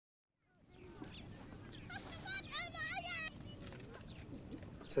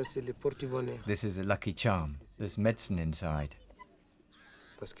This is a lucky charm. There's medicine inside.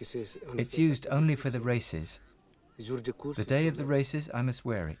 It's used only for the races. The day of the races, I must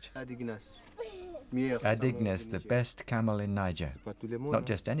wear it. Adignes, the best camel in Niger. Not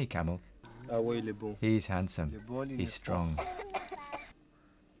just any camel. He's handsome. He's strong.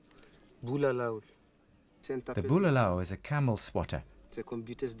 The boulalao is a camel swatter.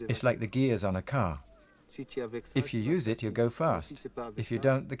 It's like the gears on a car. If you use it, you'll go fast. If you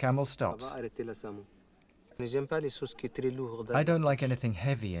don't, the camel stops. I don't like anything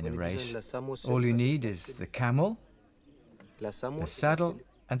heavy in a race. All you need is the camel, the saddle,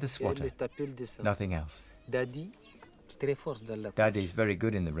 and the swatter. Nothing else. Daddy's very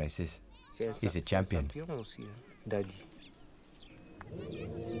good in the races. He's a champion.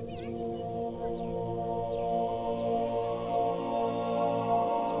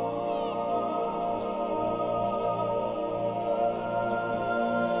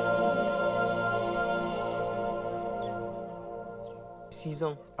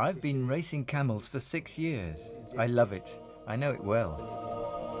 I've been racing camels for 6 years. I love it. I know it well.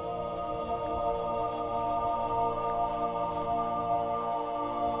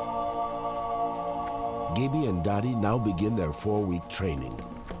 Guébi and Daddy now begin their 4-week training.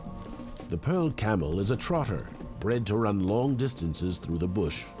 The Peul camel is a trotter, bred to run long distances through the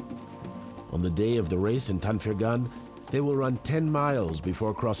bush. On the day of the race in Tanfergan, they will run 10 miles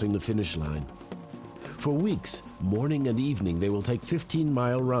before crossing the finish line. For weeks, morning and evening, they will take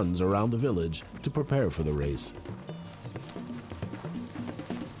 15-mile runs around the village to prepare for the race.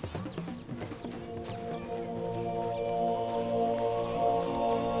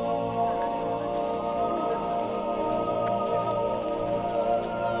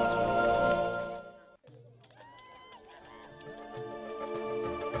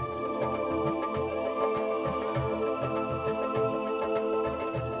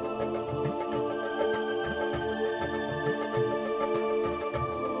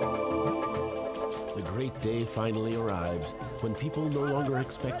 Day finally arrives when people no longer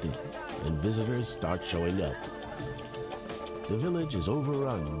expect it and visitors start showing up. The village is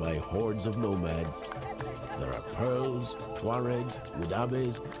overrun by hordes of nomads. There are Peuls, Tuaregs,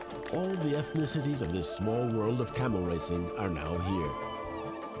 Woodabes. All the ethnicities of this small world of camel racing are now here.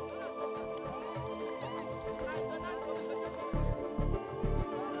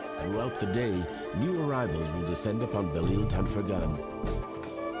 Throughout the day, new arrivals will descend upon Belil Tanfergan.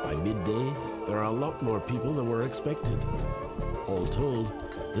 By midday, there are a lot more people than were expected. All told,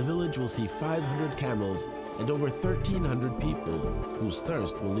 the village will see 500 camels and over 1,300 people whose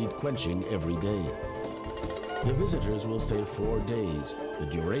thirst will need quenching every day. The visitors will stay 4 days, the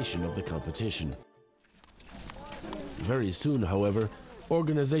duration of the competition. Very soon, however,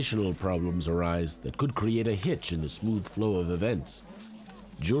 organizational problems arise that could create a hitch in the smooth flow of events.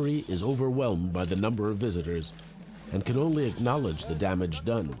 Jury is overwhelmed by the number of visitors and can only acknowledge the damage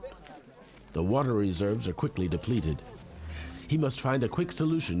done. The water reserves are quickly depleted. He must find a quick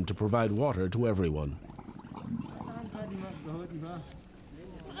solution to provide water to everyone.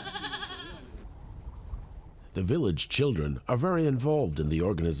 The village children are very involved in the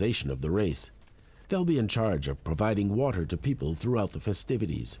organization of the race. They'll be in charge of providing water to people throughout the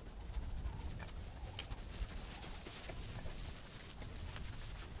festivities.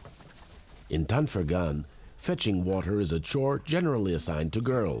 In Tanfergan, fetching water is a chore generally assigned to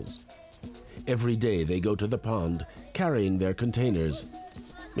girls. Every day they go to the pond, carrying their containers.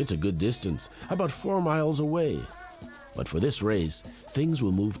 It's a good distance, about 4 miles away. But for this race, things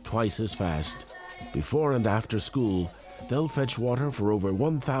will move twice as fast. Before and after school, they'll fetch water for over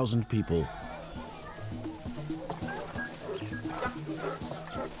 1,000 people.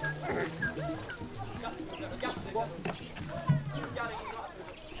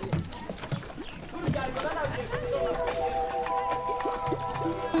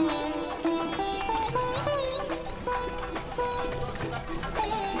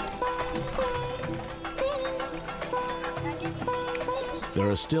 There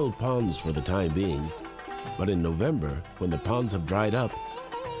are still ponds for the time being, but in November, when the ponds have dried up,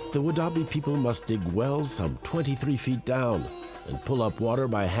 the Woodabe people must dig wells some 23 feet down and pull up water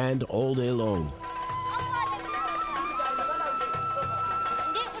by hand all day long.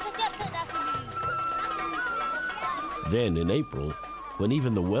 Then in April, when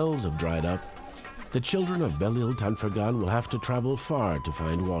even the wells have dried up, the children of Belil Tanfergan will have to travel far to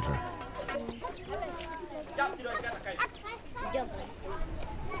find water.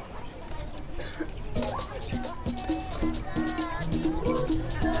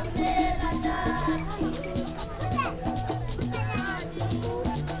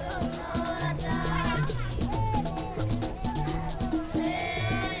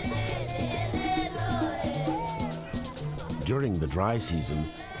 During the dry season,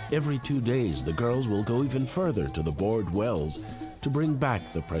 every 2 days the girls will go even further to the bored wells to bring back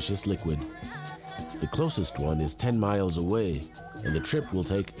the precious liquid. The closest one is 10 miles away, and the trip will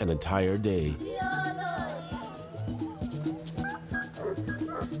take an entire day.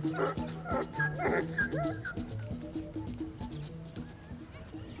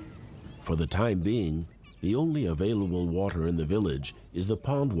 For the time being, the only available water in the village is the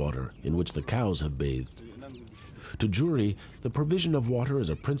pond water in which the cows have bathed. To Jury, the provision of water is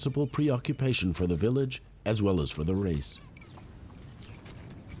a principal preoccupation for the village as well as for the race.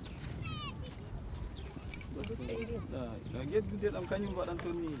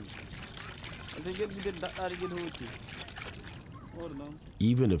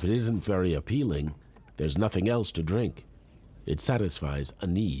 Even if it isn't very appealing, there's nothing else to drink. It satisfies a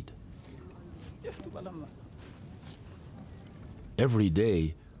need. Every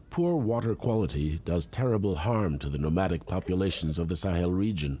day, poor water quality does terrible harm to the nomadic populations of the Sahel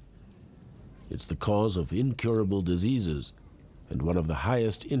region. It's the cause of incurable diseases and one of the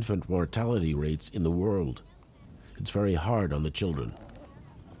highest infant mortality rates in the world. It's very hard on the children.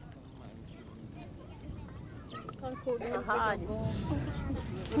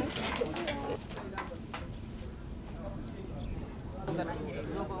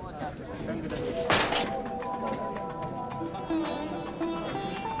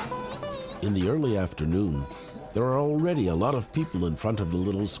 In the early afternoon, there are already a lot of people in front of the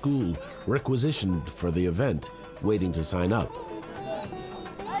little school requisitioned for the event, waiting to sign up.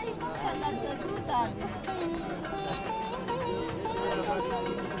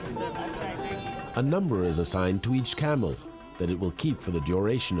 A number is assigned to each camel that it will keep for the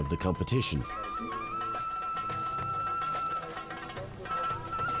duration of the competition.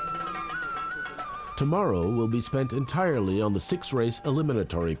 Tomorrow will be spent entirely on the 6-race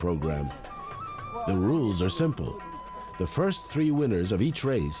eliminatory program. The rules are simple. The first 3 winners of each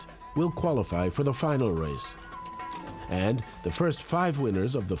race will qualify for the final race. And the first 5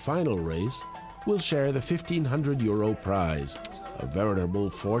 winners of the final race will share the €1,500 prize, a veritable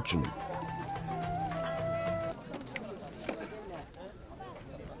fortune.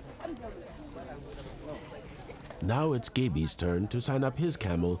 Now it's Guébi's turn to sign up his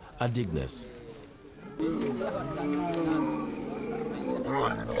camel, Adignes.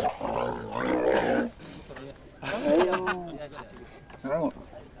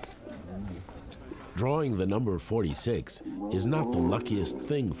 Drawing the number 46 is not the luckiest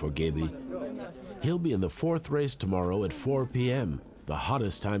thing for Guébi. He'll be in the 4th race tomorrow at 4 p.m., the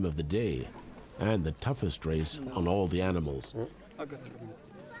hottest time of the day, and the toughest race on all the animals.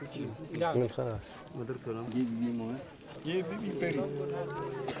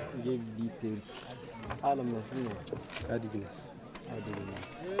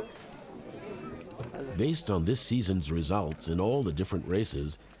 Based on this season's results in all the different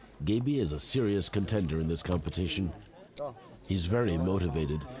races, Guébi is a serious contender in this competition. He's very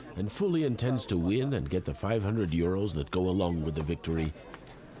motivated and fully intends to win and get the €500 that go along with the victory.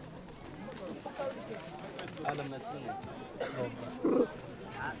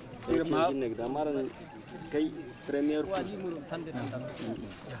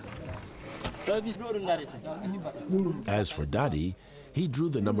 As for Daddy, he drew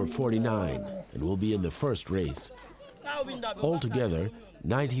the number 49 and will be in the first race. Altogether,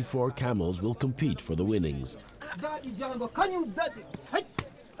 94 camels will compete for the winnings.